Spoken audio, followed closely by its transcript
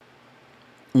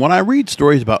when I read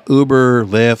stories about Uber,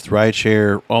 Lyft,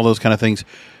 rideshare, all those kind of things,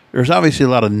 there's obviously a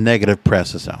lot of negative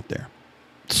presses out there.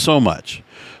 So much.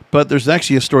 But there's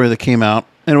actually a story that came out,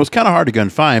 and it was kind of hard to go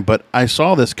and find, but I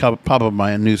saw this pop up on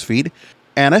my news feed,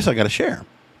 and I said I got to share.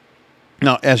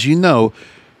 Now, as you know,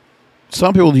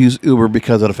 some people use Uber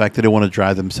because of the fact that they don't want to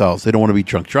drive themselves. They don't want to be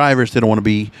drunk drivers. They don't want to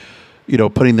be,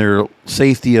 putting their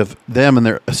safety of them and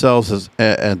themselves as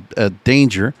a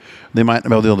danger. They might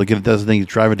not be able to get a designated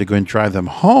driver to go and drive them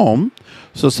home.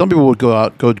 So some people would go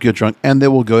get drunk, and they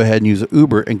will go ahead and use an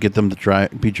Uber and get them to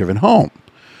be driven home.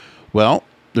 Well,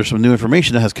 there's some new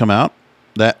information that has come out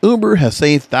that Uber has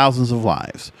saved thousands of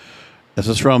lives. This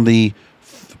is from the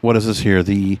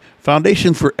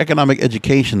Foundation for Economic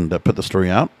Education that put the story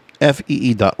out,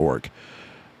 FEE.org.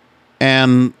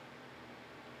 And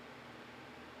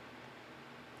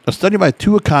a study by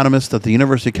two economists at the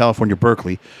University of California,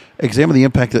 Berkeley, examined the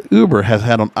impact that Uber has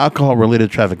had on alcohol-related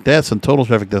traffic deaths and total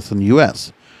traffic deaths in the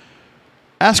U.S.,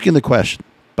 asking the question,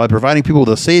 by providing people with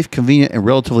a safe, convenient, and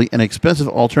relatively inexpensive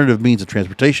alternative means of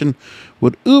transportation,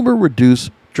 would Uber reduce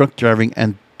drunk driving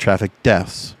and traffic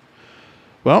deaths?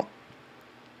 Well,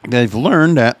 they've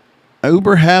learned that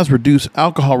Uber has reduced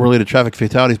alcohol-related traffic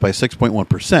fatalities by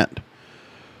 6.1%,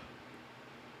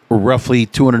 or roughly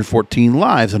 214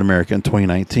 lives in America in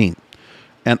 2019.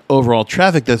 And overall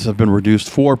traffic deaths have been reduced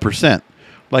 4%,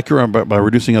 by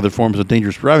reducing other forms of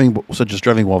dangerous driving, such as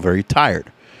driving while very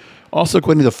tired. Also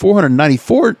equating to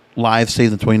 494 lives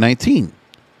saved in 2019.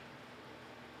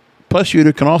 Plus,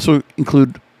 Uber can also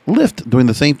include Lyft doing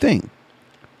the same thing.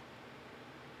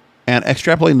 And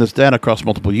extrapolating this data across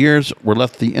multiple years, we're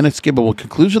left with the inescapable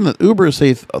conclusion that Uber has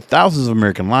saved thousands of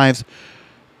American lives,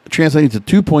 translating to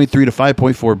 2.3 to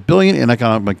 5.4 billion in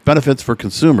economic benefits for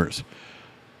consumers.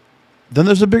 Then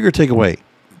there's a bigger takeaway,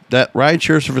 that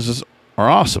rideshare services are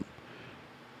awesome,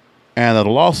 and that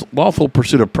a lawful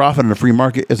pursuit of profit in a free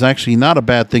market is actually not a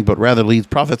bad thing, but rather leads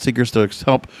profit seekers to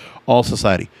help all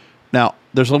society. Now,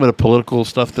 there's a little bit of political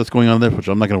stuff that's going on there, which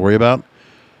I'm not going to worry about,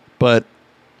 but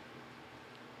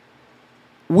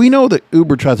we know that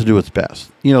Uber tries to do its best.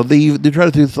 They try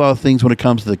to do a lot of things when it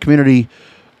comes to the community,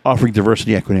 offering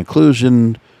diversity, equity, and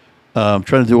inclusion, trying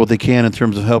to do what they can in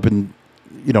terms of helping,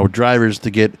 drivers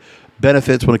to get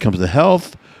benefits when it comes to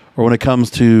health or when it comes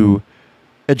to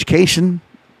education,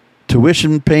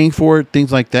 tuition, paying for it,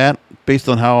 things like that, based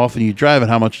on how often you drive and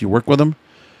how much you work with them.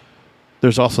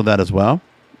 There's also that as well.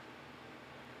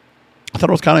 I thought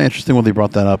it was kind of interesting when they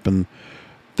brought that up, and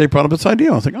they brought up this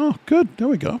idea. I was like, oh, good. There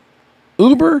we go.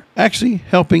 Uber actually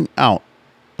helping out,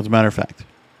 as a matter of fact.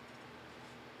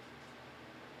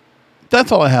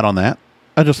 That's all I had on that.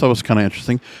 I just thought it was kind of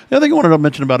interesting. The other thing I wanted to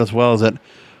mention about as well is that,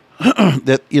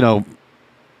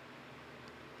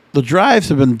 the drives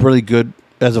have been really good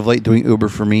as of late doing Uber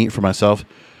for myself.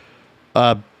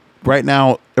 Right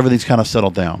now, everything's kind of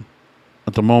settled down.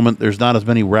 At the moment, there's not as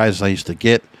many rides as I used to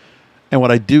get. And what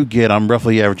I do get, I'm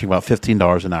roughly averaging about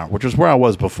 $15 an hour, which is where I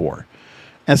was before.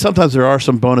 And sometimes there are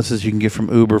some bonuses you can get from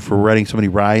Uber for riding so many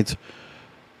rides.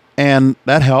 And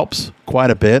that helps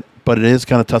quite a bit, but it is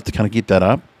kind of tough to kind of keep that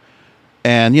up.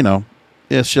 And,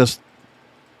 it's just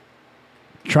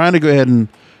trying to go ahead and,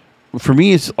 for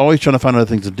me, it's always trying to find other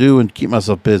things to do and keep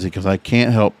myself busy, because I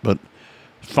can't help but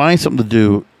find something to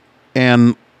do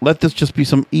and let this just be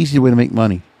some easy way to make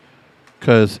money,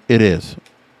 because it is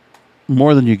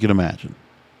more than you can imagine.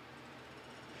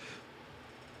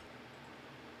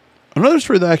 Another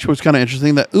story that actually was kind of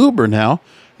interesting, that Uber now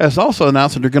has also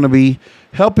announced that they're going to be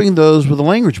helping those with a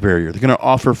language barrier. They're going to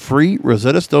offer free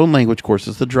Rosetta Stone language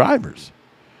courses to drivers.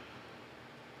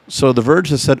 So The Verge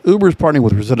has said Uber is partnering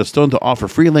with Rosetta Stone to offer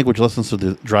free language lessons to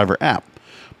the driver app.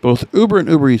 Both Uber and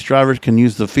Uber Eats drivers can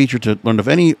use the feature to learn of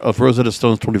any of Rosetta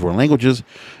Stone's 24 languages,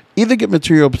 either get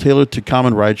material tailored to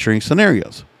common ride-sharing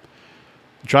scenarios.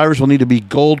 Drivers will need to be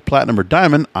Gold, Platinum, or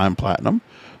Diamond, I'm Platinum,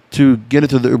 to get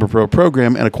into the Uber Pro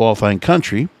program in a qualifying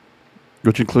country,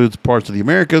 which includes parts of the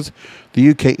Americas, the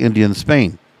UK, India, and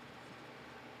Spain.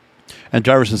 And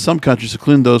drivers in some countries,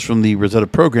 including those from the Rosetta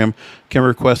program, can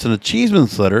request an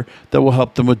achievements letter that will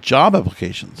help them with job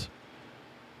applications.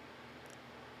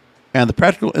 And the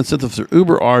practical incentives for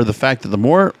Uber are the fact that the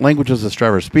more languages this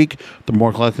drivers speak, the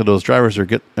more likely those drivers are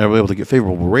able to get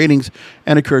favorable ratings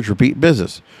and encourage repeat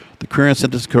business. The career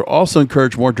incentives could also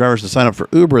encourage more drivers to sign up for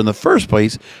Uber in the first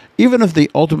place, even if they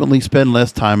ultimately spend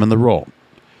less time in the role.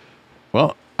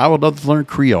 Well, I would love to learn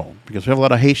Creole, because we have a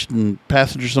lot of Haitian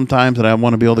passengers sometimes that I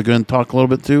want to be able to go and talk a little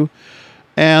bit to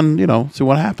and, see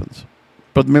what happens.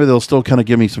 But maybe they'll still kind of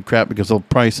give me some crap, because they'll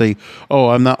probably say, oh,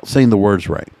 I'm not saying the words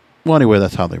right. Well, anyway,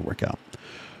 that's how they work out.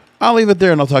 I'll leave it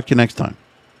there, and I'll talk to you next time.